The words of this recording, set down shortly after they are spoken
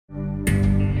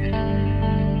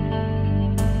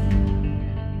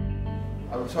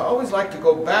So I always like to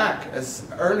go back as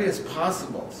early as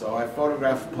possible. So I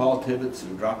photographed Paul Tibbets,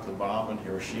 who dropped the bomb in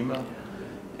Hiroshima.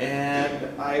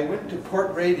 And I went to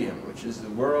Port Radium, which is the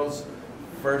world's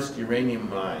first uranium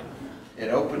mine. It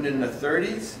opened in the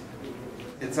 30s.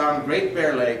 It's on Great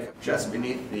Bear Lake, just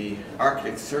beneath the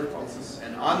Arctic Circle.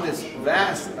 And on this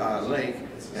vast lake,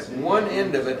 at one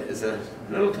end of it is a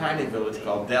little tiny village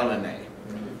called Delaney,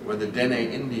 where the Dene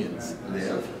Indians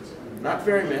live. Not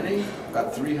very many,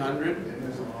 about 300.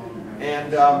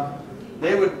 And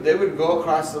they would go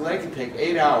across the lake. It'd take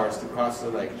 8 hours to cross the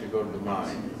lake to go to the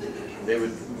mine. They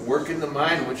would work in the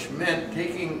mine, which meant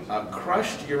taking a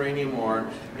crushed uranium ore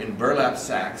in burlap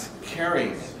sacks,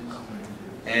 carrying it,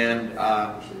 and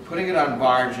putting it on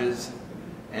barges,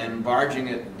 and barging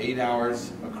it 8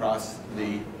 hours across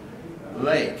the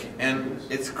lake. And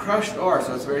it's crushed ore,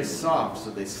 so it's very soft, so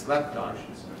they slept on it.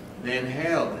 They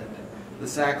inhaled it. The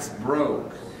sacks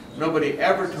broke. Nobody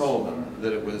ever told them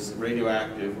that it was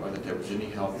radioactive or that there was any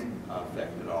health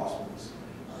effect at all.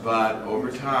 But over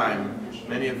time,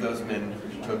 many of those men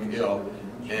took ill,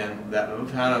 and that little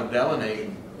town of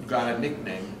Delaney got a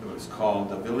nickname. It was called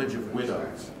the Village of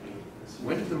Widows.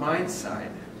 Went to the mine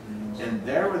site, and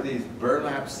there were these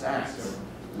burlap sacks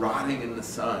rotting in the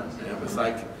sun. And it was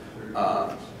like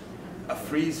a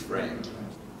freeze frame.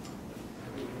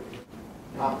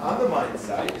 On the mine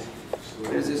site,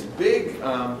 there's this big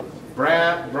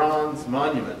bronze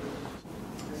monument.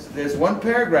 There's one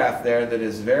paragraph there that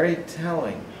is very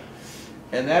telling,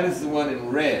 and that is the one in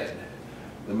red.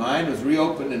 The mine was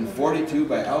reopened in '42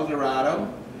 by El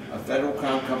Dorado, a federal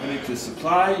crown company, to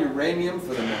supply uranium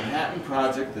for the Manhattan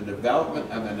Project, the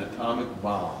development of an atomic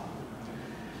bomb.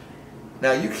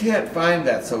 Now, you can't find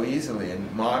that so easily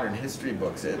in modern history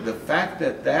books. The fact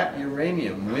that that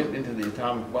uranium went into the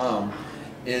atomic bomb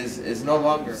is no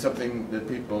longer something that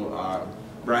people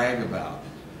brag about.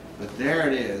 But there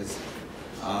it is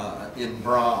in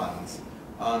bronze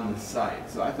on the site.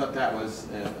 So I thought that was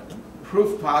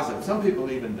proof positive. Some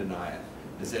people even deny it.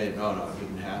 They say, no, it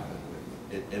didn't happen.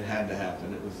 It had to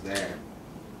happen. It was there.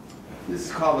 This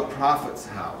is called the Prophet's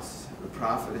house. The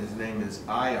Prophet, his name is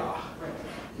Ayah.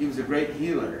 He was a great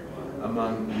healer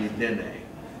among the Dene.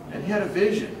 And he had a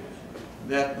vision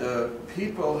that the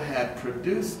people had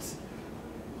produced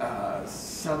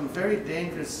some very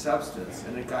dangerous substance,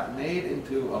 and it got made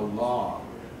into a log.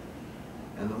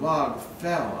 And the log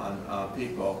fell on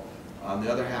people on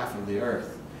the other half of the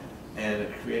earth, and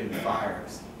it created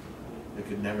fires that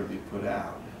could never be put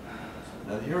out.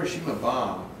 Now, the Hiroshima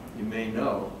bomb, you may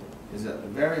know, is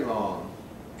very long,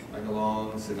 like a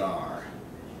long cigar.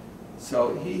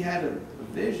 So he had a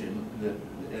vision that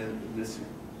this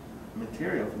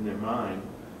material from their mine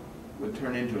would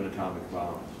turn into an atomic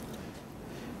bomb.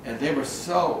 And they were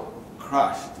so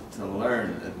crushed to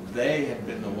learn that they had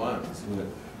been the ones who had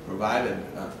provided,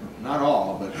 not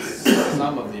all, but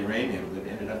some of the uranium that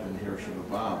ended up in the Hiroshima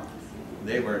bomb.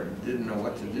 They didn't know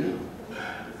what to do.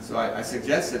 So I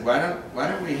suggested, why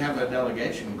don't we have a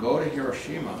delegation go to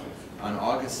Hiroshima on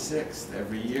August 6th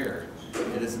every year.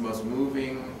 It is the most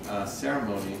moving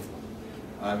ceremony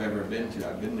I've ever been to.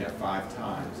 I've been there 5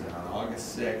 times. And on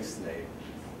August 6th, they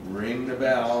ring the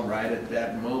bell right at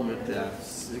that moment,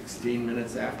 16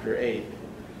 minutes after 8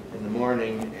 in the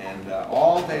morning, and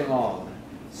all day long,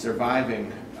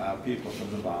 surviving people from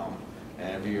the bomb.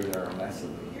 And every year there are less of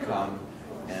them come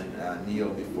and kneel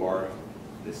before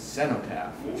this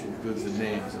cenotaph, which includes the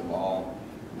names of all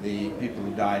the people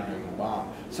who died during the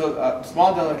bomb. So a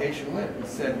small delegation went and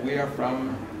said, we are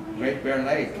from Great Bear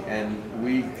Lake, and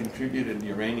we contributed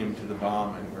uranium to the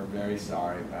bomb, and we're very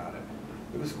sorry about it.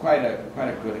 It was quite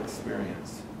a good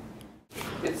experience.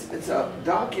 It's a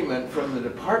document from the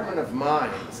Department of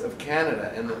Mines of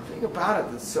Canada, and the thing about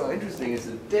it that's so interesting is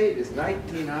the date is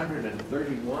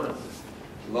 1931,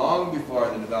 long before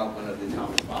the development of the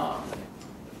atomic bomb.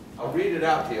 I'll read it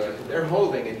out to you. They're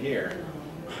holding it here.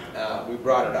 We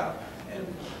brought it up and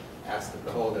asked them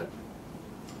to hold it.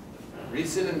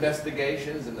 Recent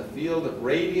investigations in the field of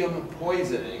radium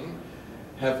poisoning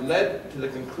have led to the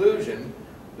conclusion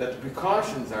that the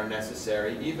precautions are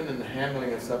necessary even in the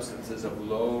handling of substances of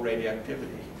low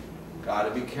radioactivity. Got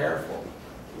to be careful.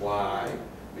 Why?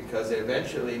 Because they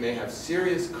eventually may have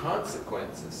serious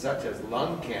consequences such as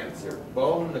lung cancer,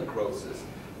 bone necrosis,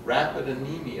 rapid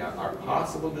anemia are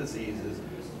possible diseases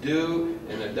due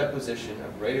in the deposition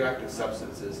of radioactive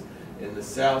substances in the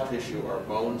cell tissue or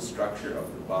bone structure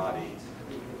of the body.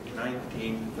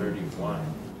 1931.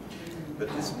 But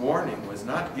this warning was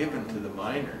not given to the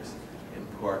miners in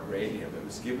Port Radium. It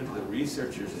was given to the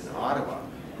researchers in Ottawa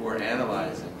who were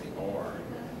analyzing the ore.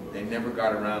 They never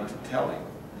got around to telling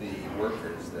the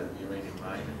workers, the uranium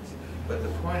miners. But the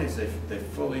point is they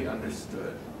fully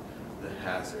understood the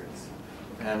hazards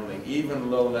of handling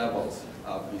even low levels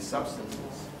of these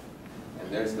substances. And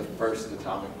there's the first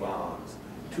atomic bombs.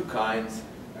 Two kinds,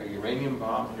 a uranium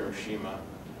bomb, Hiroshima,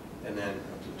 and then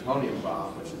a plutonium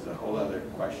bomb, which is a whole other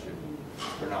question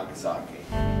for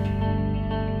Nagasaki.